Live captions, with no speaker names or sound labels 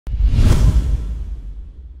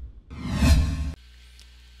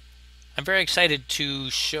I'm very excited to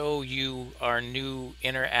show you our new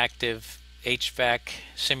interactive HVAC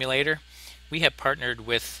simulator. We have partnered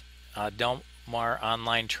with Del Mar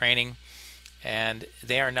Online Training, and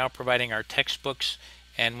they are now providing our textbooks.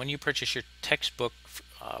 And when you purchase your textbook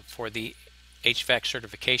for the HVAC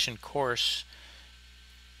certification course,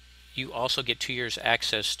 you also get 2 years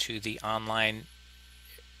access to the online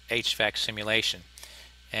HVAC simulation.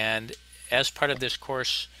 And as part of this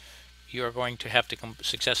course, you are going to have to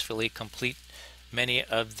successfully complete many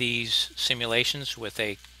of these simulations with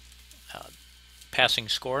a uh, passing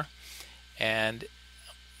score. And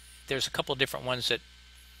there's a couple different ones that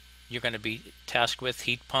you're going to be tasked with: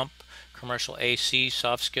 heat pump, commercial AC,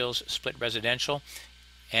 soft skills, split residential,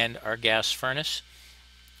 and our gas furnace.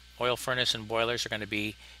 Oil furnace and boilers are going to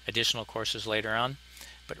be additional courses later on.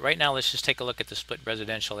 But right now, let's just take a look at the split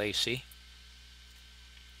residential AC.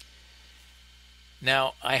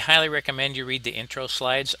 Now, I highly recommend you read the intro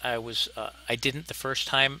slides. I didn't the first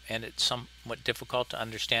time, and it's somewhat difficult to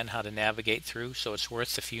understand how to navigate through, so it's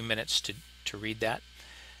worth a few minutes to read that.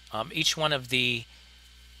 Each one of the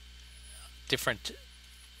different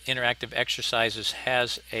interactive exercises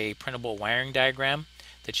has a printable wiring diagram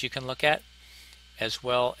that you can look at, as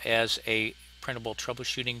well as a printable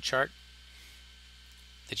troubleshooting chart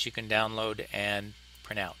that you can download and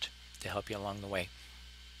print out to help you along the way.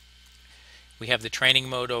 We have the training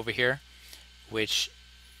mode over here,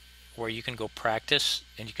 where you can go practice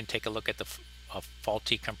and you can take a look at the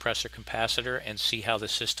faulty compressor capacitor and see how the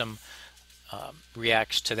system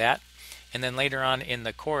reacts to that. And then later on in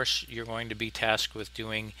the course, you're going to be tasked with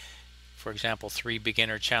doing, for example, 3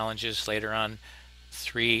 beginner challenges, later on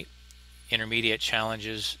 3 intermediate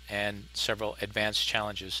challenges, and several advanced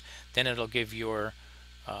challenges. Then it'll give your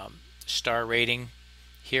star rating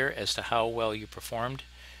here as to how well you performed,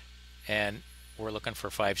 and we're looking for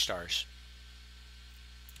 5 stars.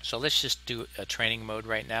 So let's just do a training mode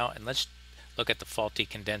right now, and let's look at the faulty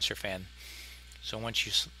condenser fan. So once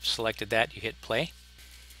you selected that, you hit play.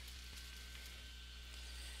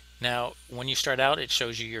 Now, when you start out, it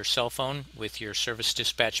shows you your cell phone with your service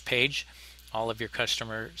dispatch page. All of your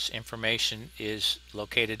customers' information is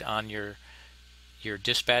located on your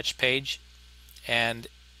dispatch page, and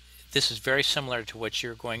this is very similar to what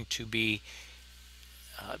you're going to be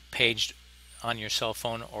paged on your cell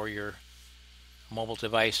phone or your mobile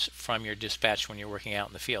device from your dispatch when you're working out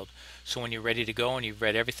in the field. So when you're ready to go and you've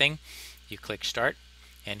read everything, you click start,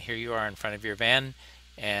 and here you are in front of your van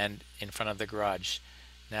and in front of the garage.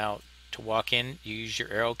 Now, to walk in, you use your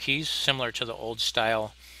arrow keys, similar to the old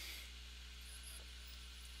style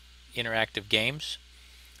interactive games,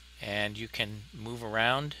 and you can move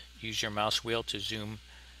around, use your mouse wheel to zoom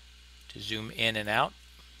in and out.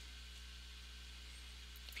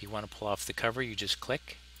 If you want to pull off the cover, you just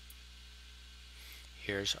click.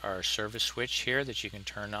 Here's our service switch here that you can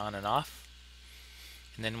turn on and off.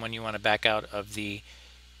 And then when you want to back out of the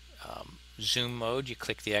zoom mode, you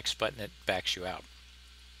click the X button, it backs you out.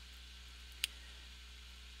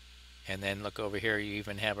 And then look over here, you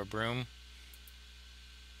even have a broom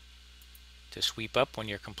to sweep up when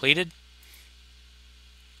you're completed.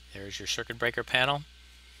 There's your circuit breaker panel.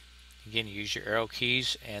 Again, you use your arrow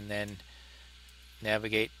keys and then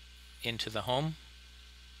navigate into the home.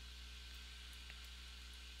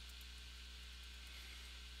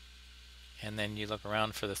 And then you look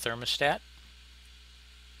around for the thermostat.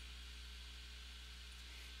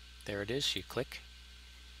 There it is, you click.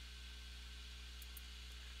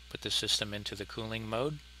 Put the system into the cooling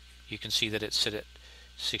mode. You can see that it's set at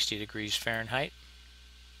 60 degrees Fahrenheit.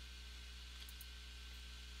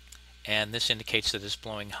 And this indicates that it's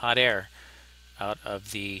blowing hot air out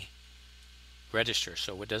of the register,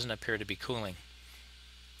 so it doesn't appear to be cooling.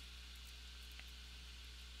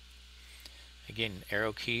 Again,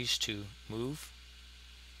 arrow keys to move.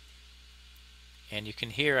 And you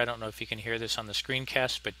can hear, I don't know if you can hear this on the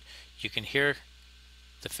screencast, but you can hear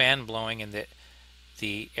the fan blowing in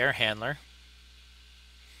the air handler.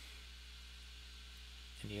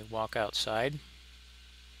 And you walk outside,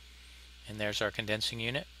 and there's our condensing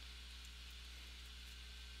unit.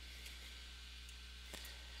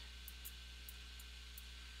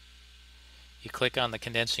 You click on the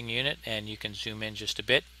condensing unit and you can zoom in just a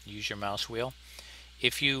bit. Use your mouse wheel.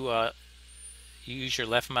 If you use your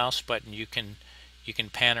left mouse button, you can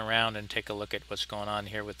pan around and take a look at what's going on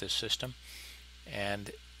here with this system.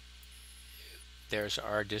 And there's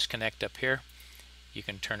our disconnect up here. You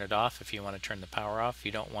can turn it off if you want to turn the power off.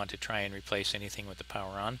 You don't want to try and replace anything with the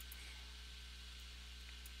power on.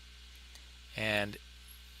 And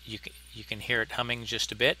you can hear it humming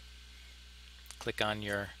just a bit. Click on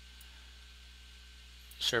your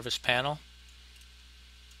service panel,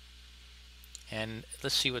 And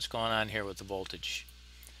let's see what's going on here with the voltage.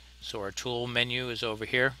 So our tool menu is over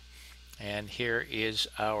here, and here is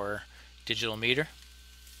our digital meter.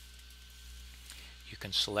 You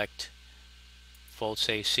can select volts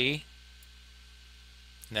AC,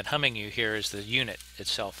 and that humming you hear is the unit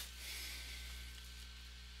itself.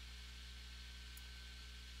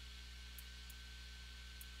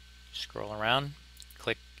 Scroll around,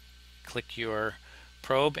 click your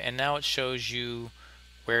probe, and now it shows you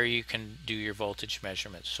where you can do your voltage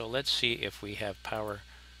measurements. So let's see if we have power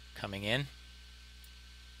coming in.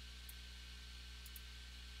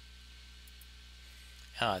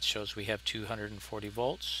 It shows we have 240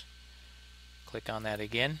 volts. Click on that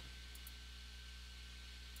again.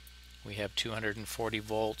 We have 240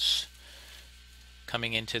 volts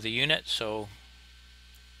coming into the unit, so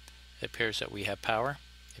it appears that we have power.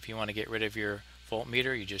 If you want to get rid of your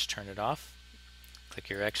voltmeter, you just turn it off. Click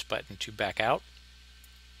your X button to back out.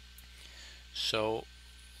 So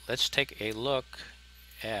let's take a look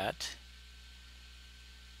at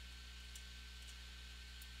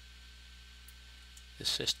the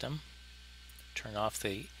system. Turn off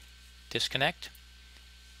the disconnect.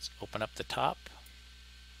 Let's open up the top.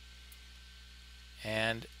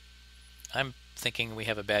 And I'm thinking we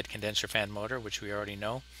have a bad condenser fan motor, which we already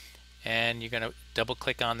know. And you're going to double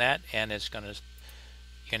click on that, and it's going to,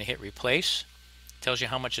 you're going to hit replace. It tells you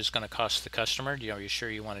how much it's going to cost the customer. Are you sure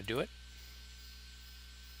you want to do it?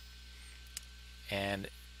 And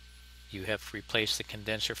you have replaced the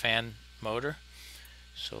condenser fan motor.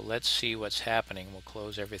 So let's see what's happening. We'll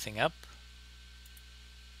close everything up.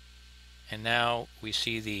 And now we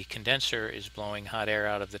see the condenser is blowing hot air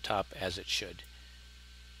out of the top as it should.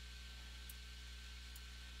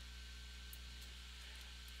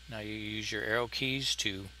 Now you use your arrow keys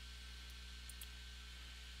to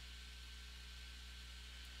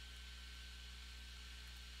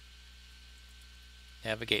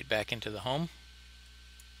navigate back into the home.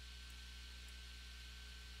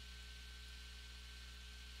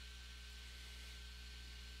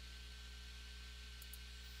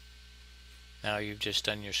 Now you've just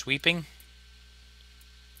done your sweeping,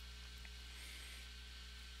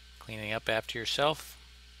 cleaning up after yourself.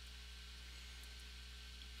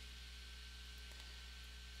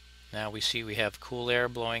 Now we see we have cool air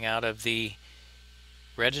blowing out of the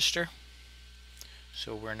register.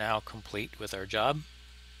 So we're now complete with our job.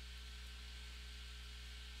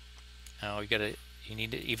 Now you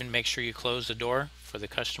need to even make sure you close the door for the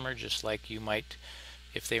customer, just like you might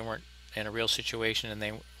if they weren't in a real situation and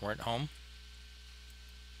they weren't home.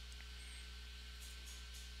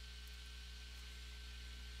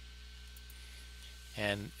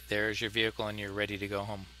 And there's your vehicle, and you're ready to go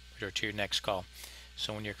home or to your next call.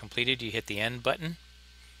 So when you're completed, you hit the end button,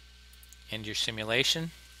 end your simulation.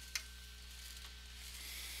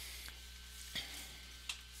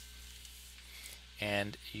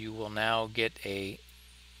 And you will now get a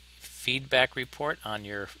feedback report on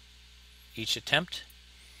each attempt.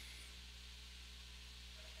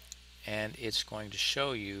 And it's going to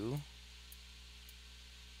show you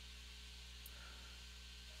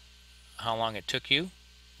how long it took you,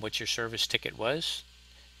 what your service ticket was,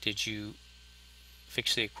 did you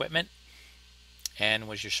fix the equipment, and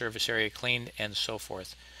was your service area cleaned, and so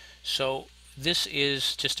forth. So this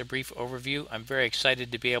is just a brief overview. I'm very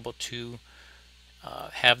excited to be able to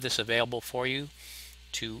have this available for you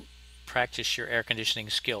to practice your air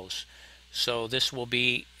conditioning skills. So this will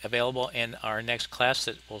be available in our next class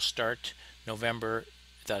that will start November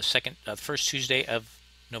the first Tuesday of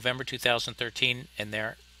November 2013, and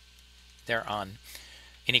thereon.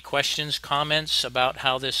 Any questions, comments about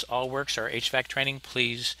how this all works, our HVAC training,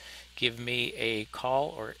 please give me a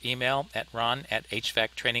call or email at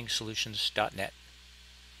ron@hvactrainingsolutions.net.